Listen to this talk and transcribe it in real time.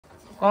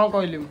कौन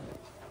कहली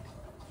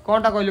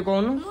कौनटा कहली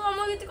कहूनु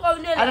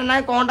अरे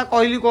नाई कौनटा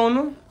कहली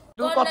कहूनु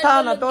तू कथा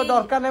ना तो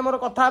दरकार नहीं मोर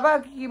कथा बा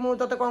कि मु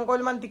तते कौन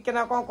कहली मान टिके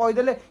ना कौन कहि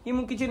देले कि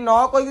मु किछि न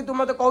कहि कि तू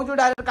मते कहू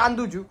डायरेक्ट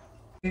कांदुछु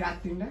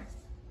रातिना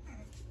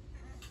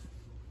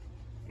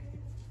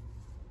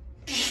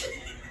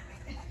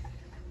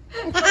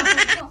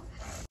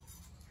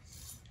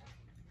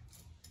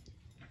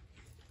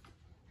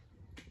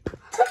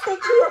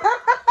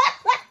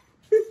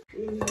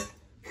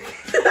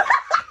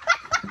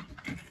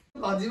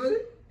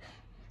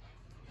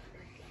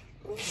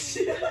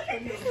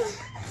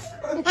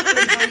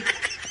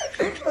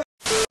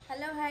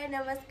हेलो हाय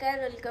नमस्कार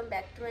welcome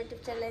back to my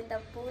YouTube channel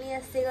तब पुणी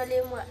आसी गली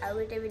आउ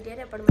गोटे वीडियो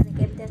रे अपन माने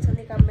केमते अछन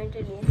कमेंट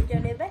रे निहि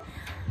जणेबे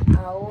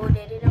आउ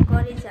डेरी न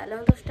करी चलो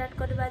तो स्टार्ट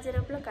करबा आज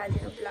रो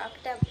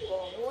ब्लॉगटा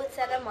बहुत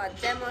सारा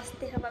मजा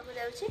मस्ती हबा को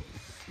जाउची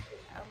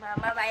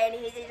मामा बायणी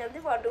हे जाई जंती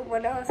बडू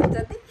मन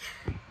हसुचती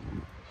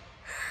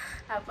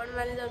आपण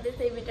माने जल्दी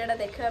से वीडियोटा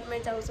देखबा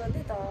में चाहउछंती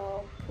तो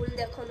फुल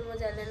देखन मो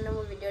चैनल न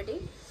मो वीडियोटी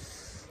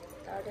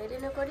तो डेरी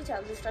न करी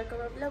चलो स्टार्ट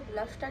करबा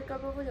ब्लॉग स्टार्ट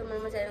करबा जो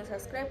मन चैनल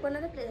सब्सक्राइब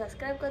करना प्लीज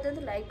सब्सक्राइब कर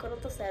देते लाइक करो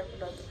तो शेयर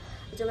करो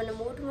जो मैंने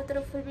मोट मत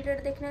फुल वीडियो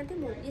देखना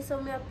मुनी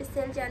सौम्य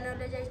ऑफिशियल चैनल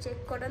रे जाई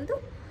चेक करंतु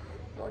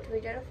मोट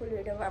वीडियो फुल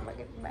वीडियो आम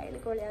के बाइन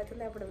कोले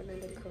आथले आपण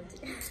मन देखौची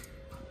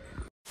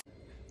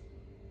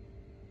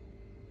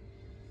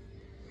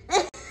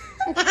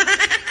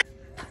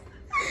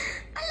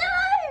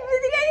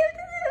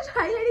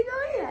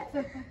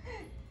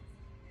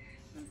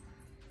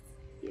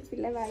ये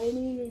पिला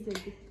बायणी ही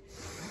जाई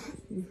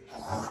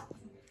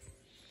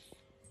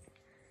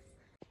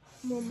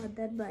मो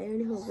मदर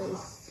बायणी हो गई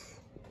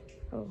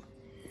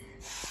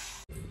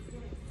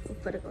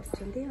ऊपर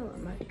करछंती आ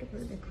मामा के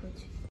पर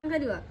देखौची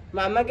करबा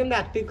मामा केम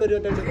एक्टिंग करियो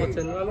त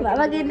पछन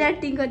बाबा के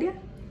एक्टिंग करियो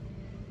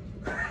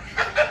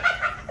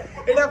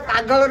एटा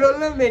पागल रोल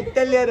न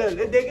मेंटल रोल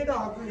देखे तो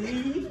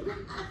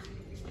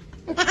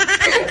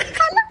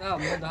ता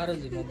मो धारो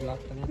जी मो ब्लॉग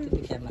त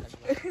मते कैमरा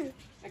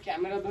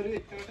कैमरा धरि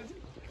एते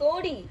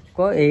कोडी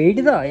को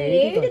एडी तो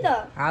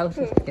आउ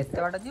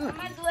केते बाटा जी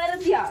हमर दुआर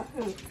दिया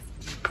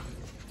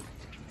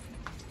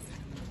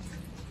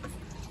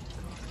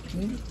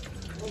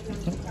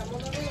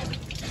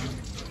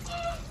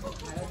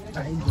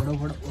आई बड़ो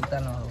बड़ो पोता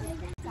न हो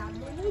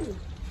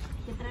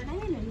केतरा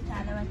नाही नाही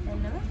साडा वाजता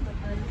न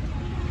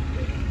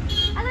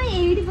अरे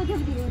एडी पके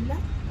दिरोला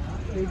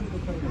एडी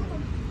पके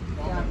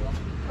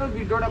ओ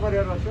वीडियोटा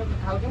करियर रछ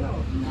खाउ छ न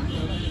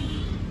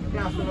के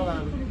आसुनो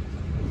गान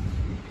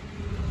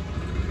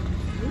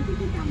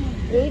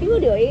एडी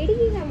वीडियो एडी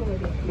की काम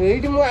करियो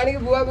एडी मु आनी के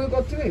बुआ बुई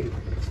करथि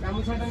काम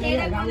छटा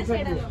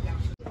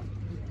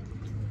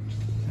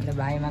अरे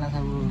भाई माना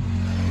सब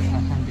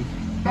अशांति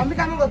कमी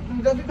काम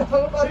जदी तो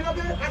करियो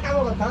के काम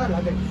करथा हला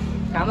दे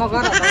काम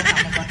कर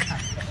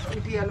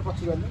इटी हल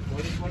पछु गले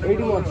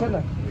एडी मो छ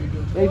ना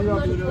एडी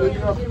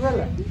रखि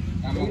हला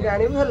एडी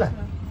आनी हला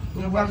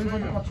बुआ बुई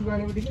पछु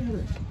आनी बिटी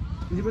हला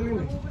बुझि पले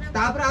नै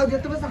तापर आ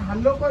जेते बस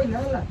हालो कइला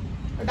हला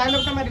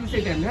डायलॉग ता मारी से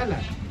टाइम हला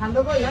हालो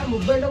कइला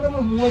मोबाइल को मो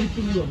मुंह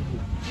भितुली गयो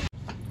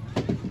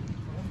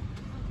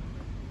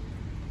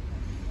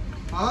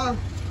हां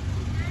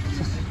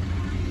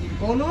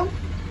कोनो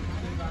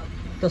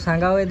तो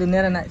सांगा हुए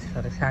दुनिया रे ना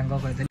सॉरी सांगा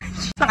कह दे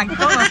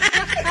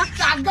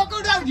सांगा को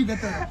डाउ जी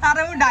तो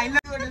अरे वो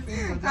डायलॉग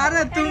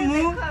अरे तू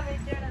मु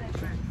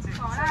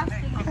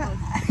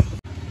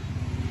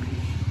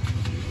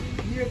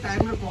ये टाइम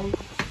में कॉल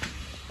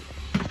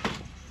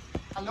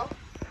हेलो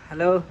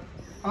हेलो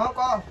हां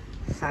को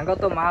सांगा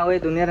तो मां हुए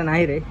दुनिया रे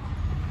नाही रे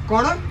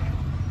कोन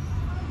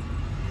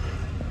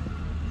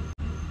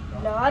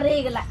लरे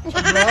गला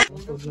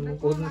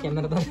कोन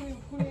कैमरा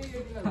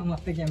तो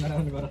मते कैमरा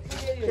ऑन कर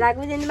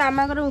लागु जेन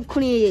मामा कर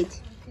उखुणी हे जाई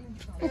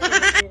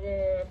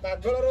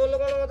पागल रोल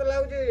कोन मत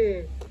लागु जे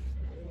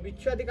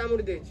बिच्छुआती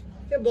कामुडी देछ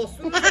से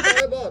बसु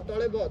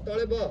तळे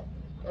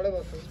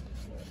बस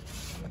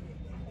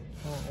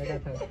हां एटा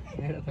था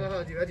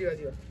हां जीवा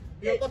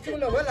ये पछु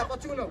न होला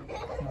पछु न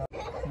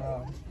हां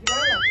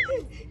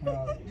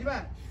जीवा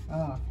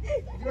हां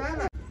जीवा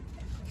ना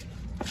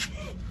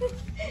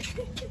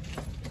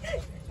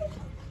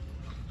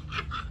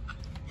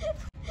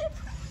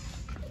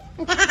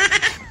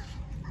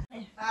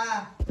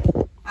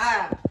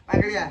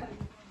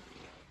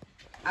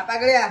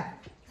पागलिया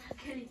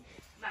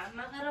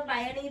मामा कर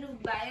बायणी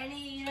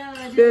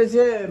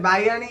से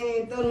बायणी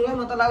तो नुहे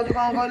मत लागु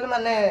कोन कहले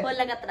माने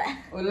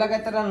ओला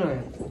कतरा नुहे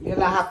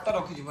एला हाथ तो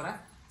रखि परा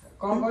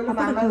कोन कहले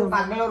मामा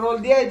पागल रोल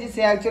दिया जे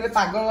से एक्चुअली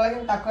पागल लागे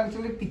ताको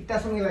एक्चुअली पित्ता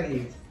सुंगी लागे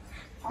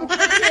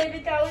से भी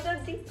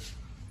चाहउछंती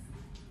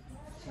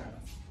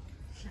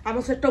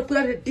आम सेटअप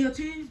पूरा रेडी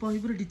अछि बही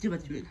पूरा डीजे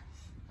बाजिबे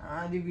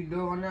आज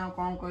वीडियो बने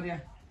कोन करिया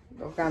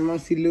तो काम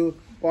सिलु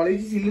पळी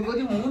सिलु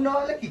करी मु न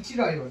होले किछि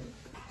रहइबो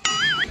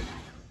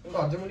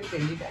गजमुली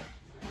पेलीटा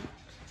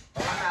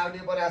तमा आउडी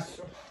परे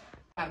आसु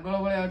पागल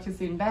बळे अछि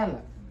सीनटा हला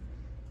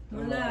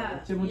होला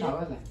से मु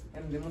थावला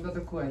एम जे मु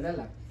तो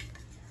खुआइला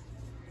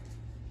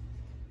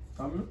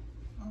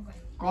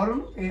करुन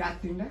ए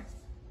रातिंडा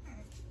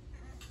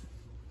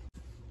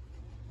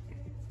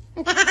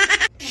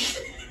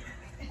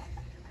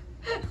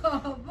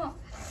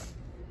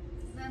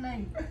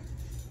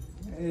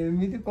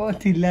ଏମିତି କଣ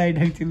ଥିଲା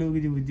ଏଇଟା କିଛି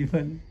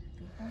ବୁଝିପାରୁନି।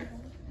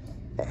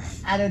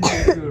 ଆରେ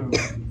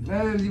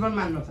ଜୀବନ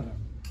ମାନ ନଥିଲା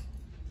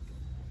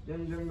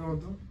ଯେମିତି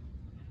ନଉଛୁ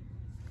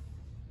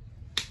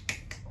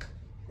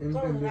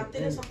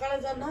ରାତିରେ ସକାଳେ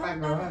ଜହ୍ନ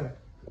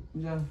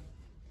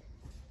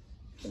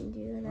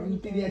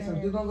ଏମିତି ରିଆକ୍ସନ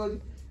ତୁ କଣ କହୁଛୁ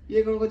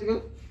ଇଏ କଣ କହୁଛି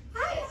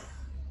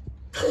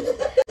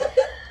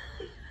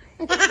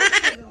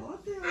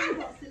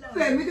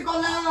ଏମିତି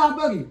କଲା ହବ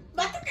କି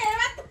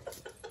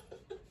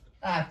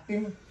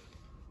ଆକ୍ଟିଂ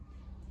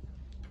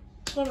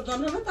କଣ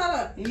ଜହ୍ନ ନା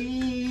ତାରା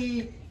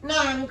ନା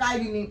ମୁଁ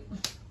ଖାଇବିନି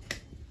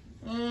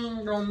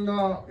ଗନ୍ଧ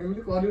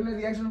ଏମିତି କରିବୁନି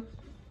ରିଆକ୍ସନ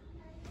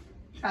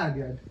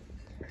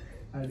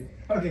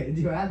ଓକେ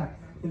ଯିବା ହେଲା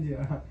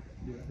ଯିବା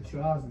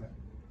ଛୁଆ ଆସିଲା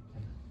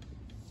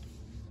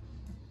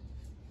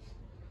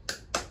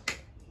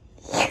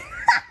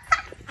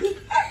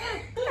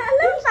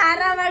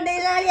ପାରା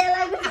ବାଡେଇଲା ଭଳିଆ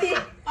ଲାଗୁଛି।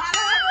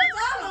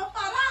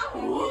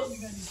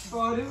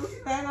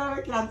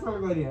 କ୍ୟାନ୍ସଲ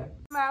କରିବା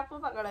ମା ପୁଅ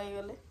ପାଗଳ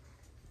ହେଇଗଲେ।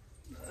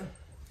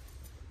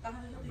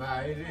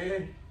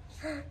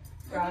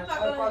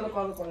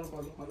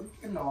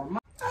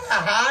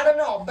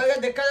 ଅବାଗିଆ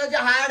ଦେଖାଯାଉଛି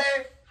ହାର୍ଡ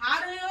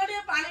ହେଇଗଲେ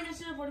ପାଣି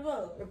ମିଶିବାକୁ ପଡିବ।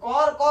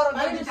 କର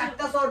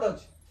 4ଟା ସର୍ଟ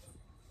ଅଛି।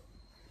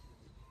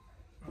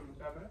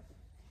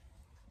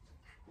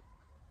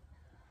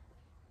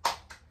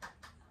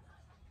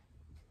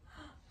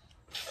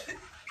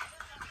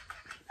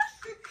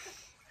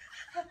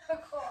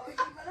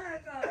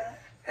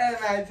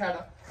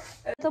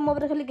 तो ମୋ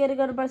ଉପରେ ଖାଲି ଗେରି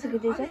ଗର ପାସ ଶିଖି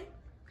ଦେଇଛ।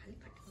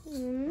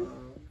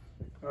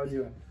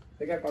 ଯିବା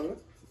ଦେଖା କଲୁ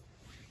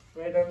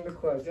ଏଇଟା ଏମିତି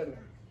ଖୁଆଉଛି ହେଲା।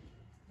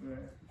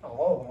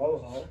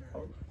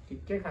 ହଉ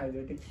ଟିକେ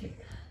ଖାଇଦିଅ ଟିକେ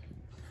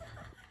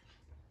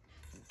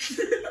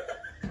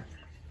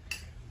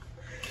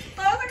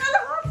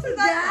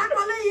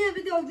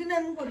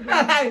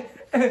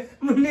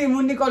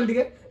ମୁନି କଲ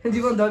ଟିକେ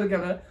ଜୀବନ ଧରୁ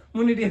କ୍ୟାମେରା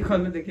ମୁନି ଟିକେ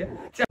କଲ ଦେଖିଆ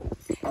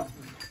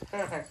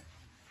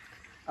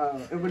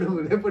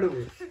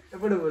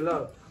ଏପଟେ ବୁଲ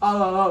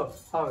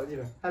ହଉ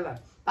ଯିବା ହେଲା।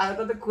 ତାର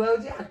ତତେ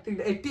ଖୁଆଉଛି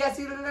ଏଠି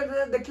ଆସିକି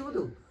ଦେଖିବୁ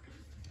ତୁ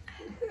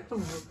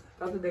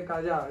ତତେ ଦେଖା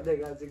ଯା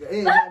ଦେଖା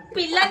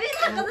ପିଲା ବି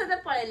ତାଙ୍କ ସହିତ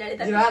ପଳେଇଲାଣି।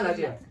 ଯିବା ହେଲା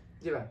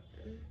ଯିବା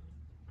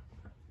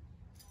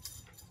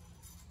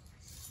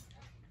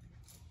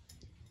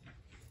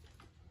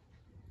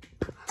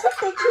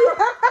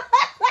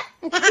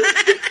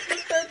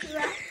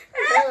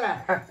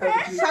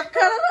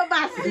ସକାଳର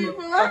ବାସି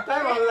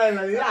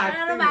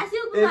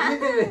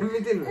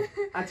ଏମିତି ନୁହେଁ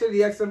ଆକ୍ଚୁଆଲି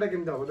ରିଆକ୍ସନ ଟା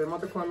କେମିତି ହବ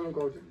ମତେ ଖୁଆ ମୁଁ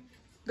କହୁଛି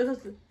ଦେଖ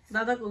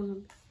ଦାଦା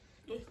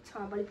କହୁଛନ୍ତି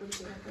ଛାବଳି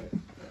ପଡୁଛି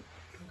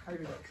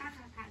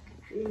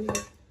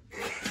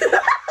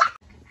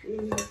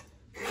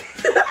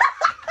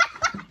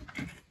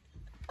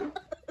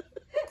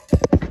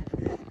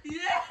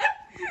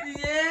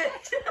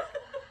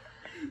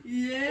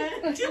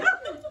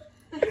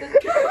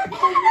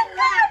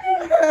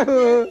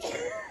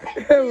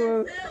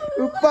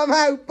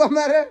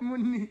ଉପମା ରେ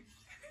ମୁନି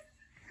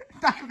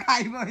ତାକୁ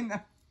ଖାଇବ ନା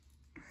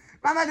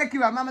ମାମା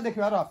ଦେଖିବା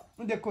ର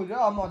ମୁଁ ଦେଖୁଛି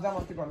ମଜା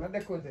ମସ୍ତି କରନା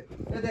ଦେଖୁଛି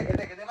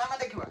ଦେଖେ ମାମା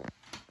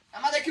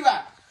ଦେଖିବା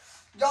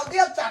ଯଦି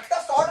 4ଟା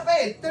ସର୍ଟ ପାଇଁ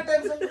ଏତେ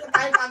ଟେନସନ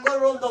କାଇଁ ପାଗଳ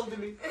ରୋଲ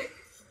ଦଉଥିଲି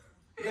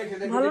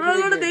ଭଲ ରୋଲ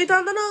ଗୋଟେ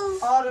ଦେଇଥାନ୍ତ ନା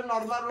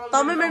ନର୍ମାଲ ରୋଲ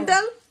ତମେ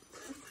ମେଣ୍ଟାଲ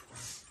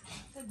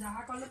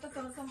ଯାହା କଲେ ତ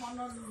ତୋର ତ ମନ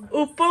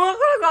ଉପମା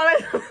କଣ କଲେ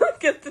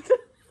କେତେ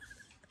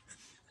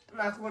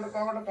ନାକୁ ଗୋଟେ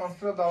କଣ ଗୋଟେ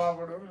କଷ୍ଟ ଦବା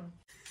ପଡିବ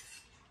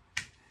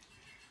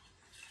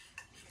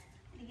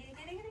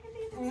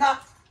ନା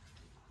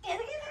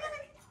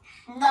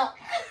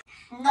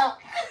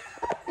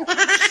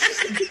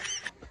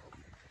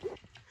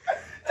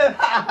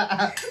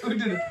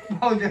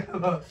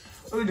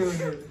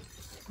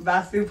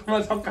ବାସି ଉପମା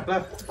ସକାଳ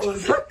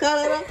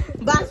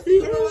ବାସି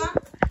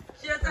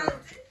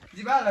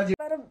ଯିବା ବାସି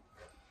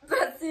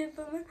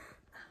ଉପମା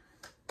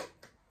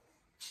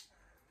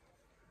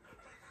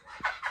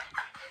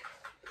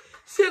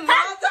ସେ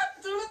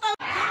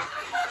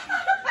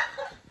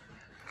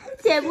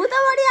ସେବୁ ତ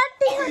ବଢିଆ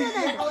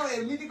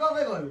ଏମିତି କଣ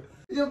ପାଇଁ କଲୁ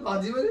ଯୋଉ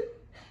ଭାଜି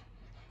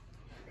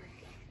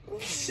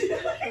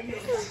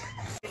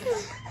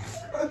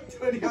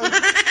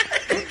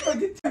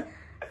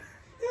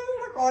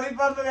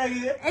କରିପାରୁଛ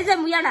କାହିଁକି ଏ ଯେ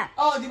ମୁୟାଟା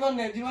ଜୀବନ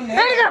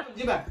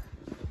ଯିବା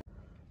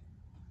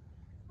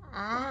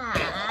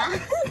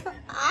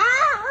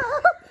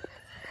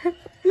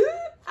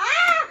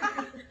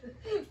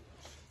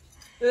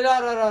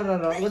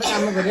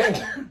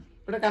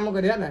ଗୋଟେ କାମ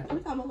କରିବା ନା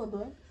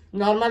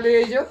ନର୍ମାଲି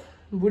ହେଇଯିବ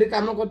ବୁଢୀ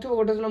କାମ କରୁଥିବ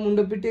ଗୋଟେ ଦିନ ମୁଣ୍ଡ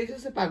ପିଟି ହେଇଯିବ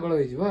ସେ ପାଗଳ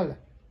ହେଇଯିବ ହେଲା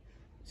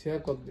ସେୟା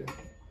କରିଦିଅ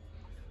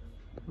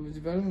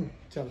ବୁଝିପାରିଲୁ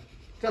ଚାଲ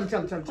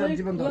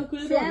ଜୀବନ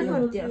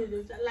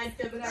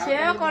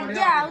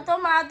ଆଉ ତ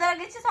ମା ଦ୍ୱାରା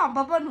କିଛି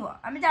ସମ୍ଭବ ନୁହଁ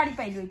ଆମେ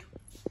ଜାଣିପାରିଲୁ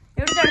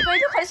ଏଇଠୁ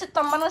ଜାଣିପାରିଲୁ ଖାଲି ସେ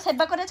ତମମାନଙ୍କ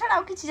ସେବା କରିବା ଛଡା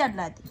ଆଉ କିଛି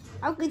ଜାଣିନାହାନ୍ତି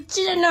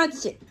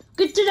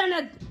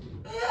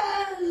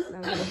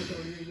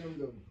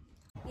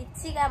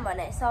କିଛି କାମ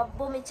ନାହିଁ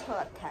ସବୁ ମିଛ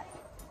କଥା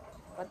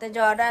ମତେ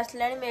ଜ୍ୱର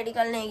ଆସିଲାଣି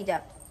ମେଡିକାଲ ନେଇକି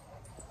ଯାଅ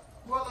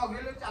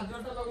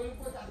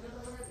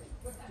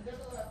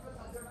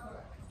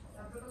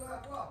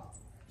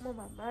ମୋ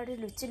ମାମା ଏଠି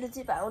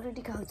ଲୁଚି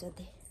ପାଉଁରୁଟି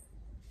ଖାଉଛନ୍ତି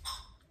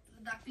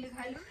डाकले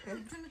खाइलो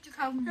नुच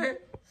खाऊ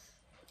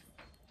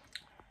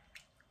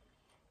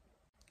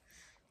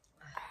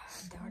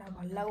देहटा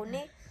भल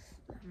लगुनि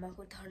मामा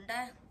को ठंडा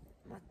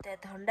मत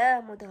ठंडा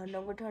मो धन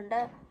को ठंडा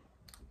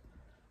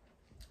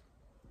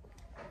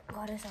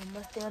घरे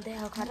समस्त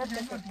देह खराब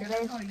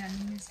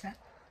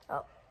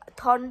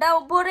ठंडा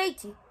ओभर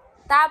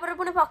तापर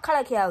पुणी पखाड़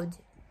खिया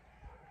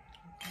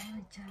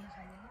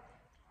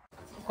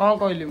कौन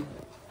कहली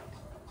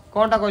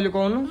कौनटा कहली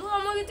कहूनु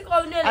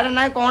अरे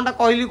नाई कौनटा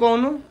कहली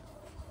कहूनु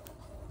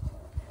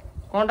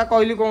कौनटा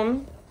कहली कहूनु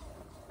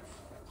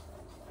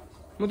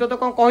मु तो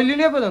कौन कहली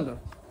नहीं पर्यंत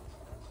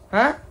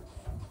हाँ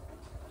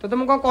तो तुम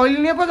कौन कहली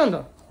नहीं पर्यंत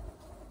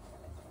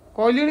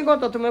कहली कौन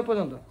तो तुम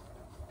पर्यंत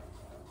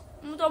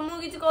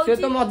से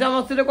तो मजा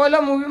मस्ती रे कहला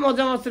मु भी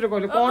मजा मस्ती रे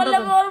कहली कौन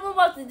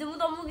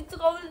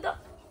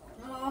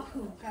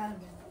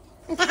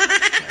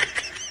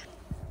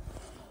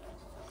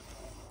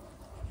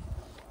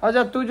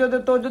अच्छा तू जो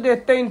तो जो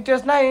एते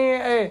इंटरेस्ट ना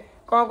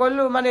कौन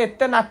कहलु माने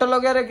एते नाटक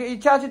लगे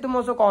इच्छा अछि तू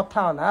मो सो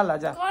कथा ना हला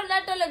जा कौन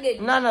नाटक लगे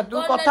ना ना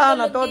तू कथा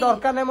ना तो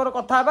दरकार नै मोर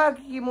कथा बा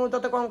कि मु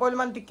तते कौन कहलु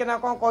माने टिके ना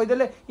कौन कहि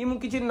देले कि मु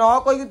किछि न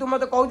कहि कि तू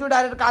मते कहू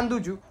डायरेक्ट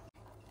कांदुछु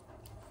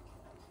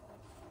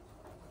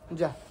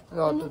जा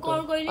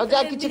जा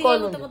किछि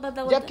कहलु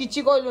जा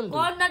किछि कहलु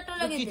कौन नाटक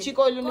लगे किछि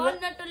कहलु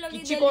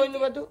किछि कहलु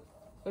बा तू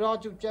रह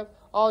चुपचाप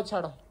आ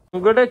छाड़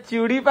गोटे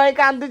चूड़ी पाई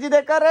कांदुछि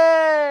देख रे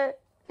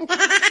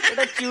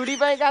गोटे चूड़ी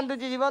पाई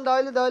कांदुछि जीवन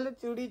धइलु धइलु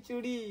चूड़ी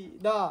चूड़ी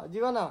द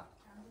जीवन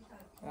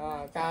हां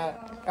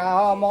का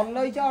मन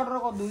इच्छा ऑर्डर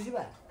कर दूछि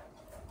बा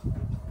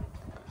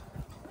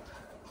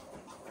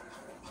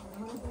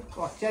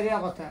पचारिया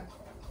कथा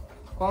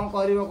कौन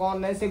करिवो कौन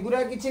नै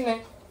सेगुरा किछि नै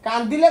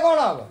कांदिले कोन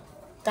हबो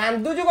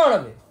कांदुछु कोन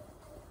बे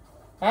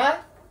हां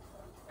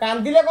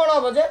कांदिले कोन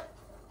हबो जे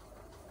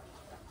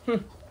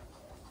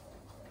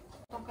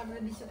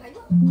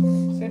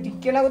से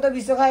टिके ना तो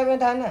विष खाइबे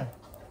था ना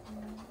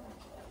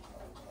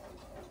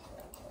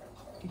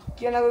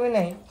टिके ना भी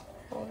नहीं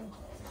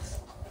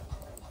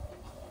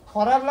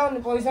खराब लागुनी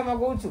पैसा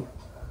मगौछु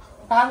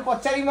कान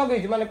पचारी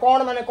मगैछु माने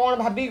कोन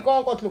भाबी कोन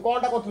कथलु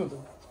कोनटा कथलु तू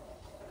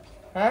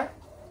हां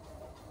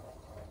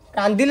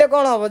कांदिले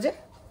कोन हबो जे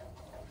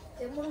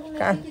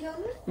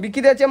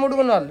बिकी दे चेमुड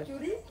को नले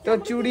तो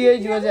चूड़ी हे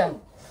जियो जा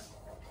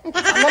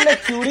माने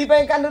चूड़ी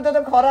पे कांदु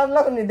तो खराब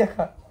लागुनी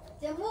देखा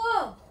चेमु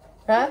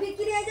हां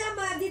बिकी रे जा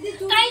मार दीदी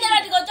चूड़ी काई जरा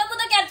दिगो चेमु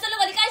तो कैंसिल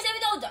करी काई से भी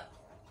दउछ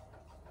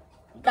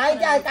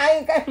काई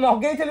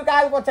मगैथिलु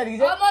काई पचारी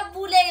जे हमर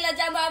भूल हे गेला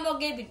जा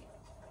मगै भी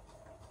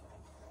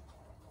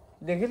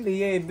देख ले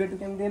ये एबे तो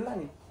केम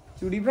देलानी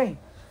चूड़ी पे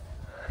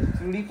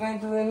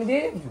तू एम दे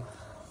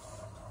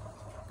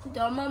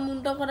जमा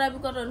मुंड खराब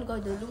करन कह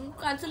देलु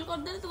कैंसिल कर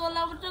दे तू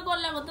गला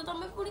कत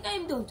तमे पुडी काई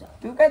दउछ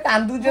तू काई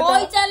कांदु जे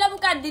होई चला मु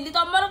काट दिली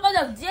तमर क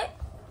जाउ जे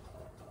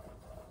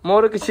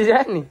मोर किछि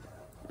जायनी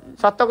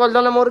सत्य कल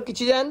दने मोर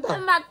किछि जायन त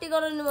माटी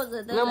करनी मजे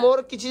ना मोर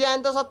किछि जायन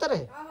त सत्य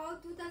रे हां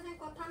तू त से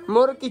कथा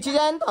मोर किछि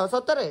जायन त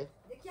सत्य रे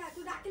देखिया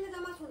तू डाकिले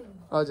जमा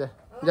सुनिनु आ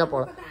जा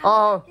पळ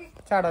हां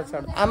छाड़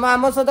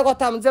आम सहित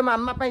कथा से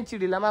मामा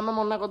चिड़िला मामा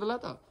मना करदेला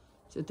तो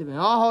से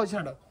हाँ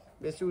छाड़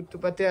बेसी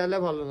उत्पाती हेल्ले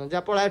भल ना जा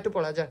पड़ा एटू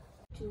पड़ा जा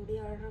चूड़ी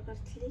ऑर्डर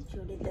करथली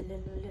चूड़ी देले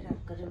नले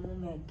राकर मु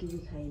मैगी भी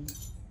खाइली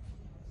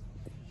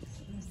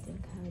समस्त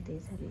खाए दे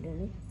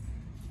सारिलेनी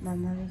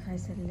मामा भी खाई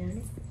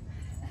सारिलेनी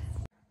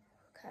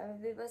खावा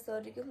पीवा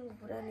सरी के मु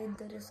पूरा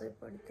निद रे सोई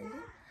पड़तली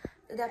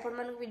यदि आपण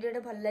मन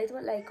वीडियो भल लागितो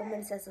लाइक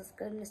कमेंट शेयर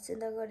सब्सक्राइब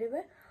निश्चित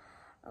करिवे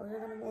और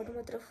जब मोर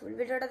मात्र फुल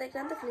वीडियोटा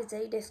देखा तो प्लीज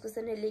जाई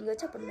डिस्क्रिप्शन में लिंक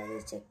अच्छे अपन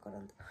चेक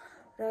करंतु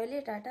रहली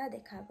टाटा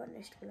देखा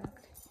नेक्स्ट ब्लॉग।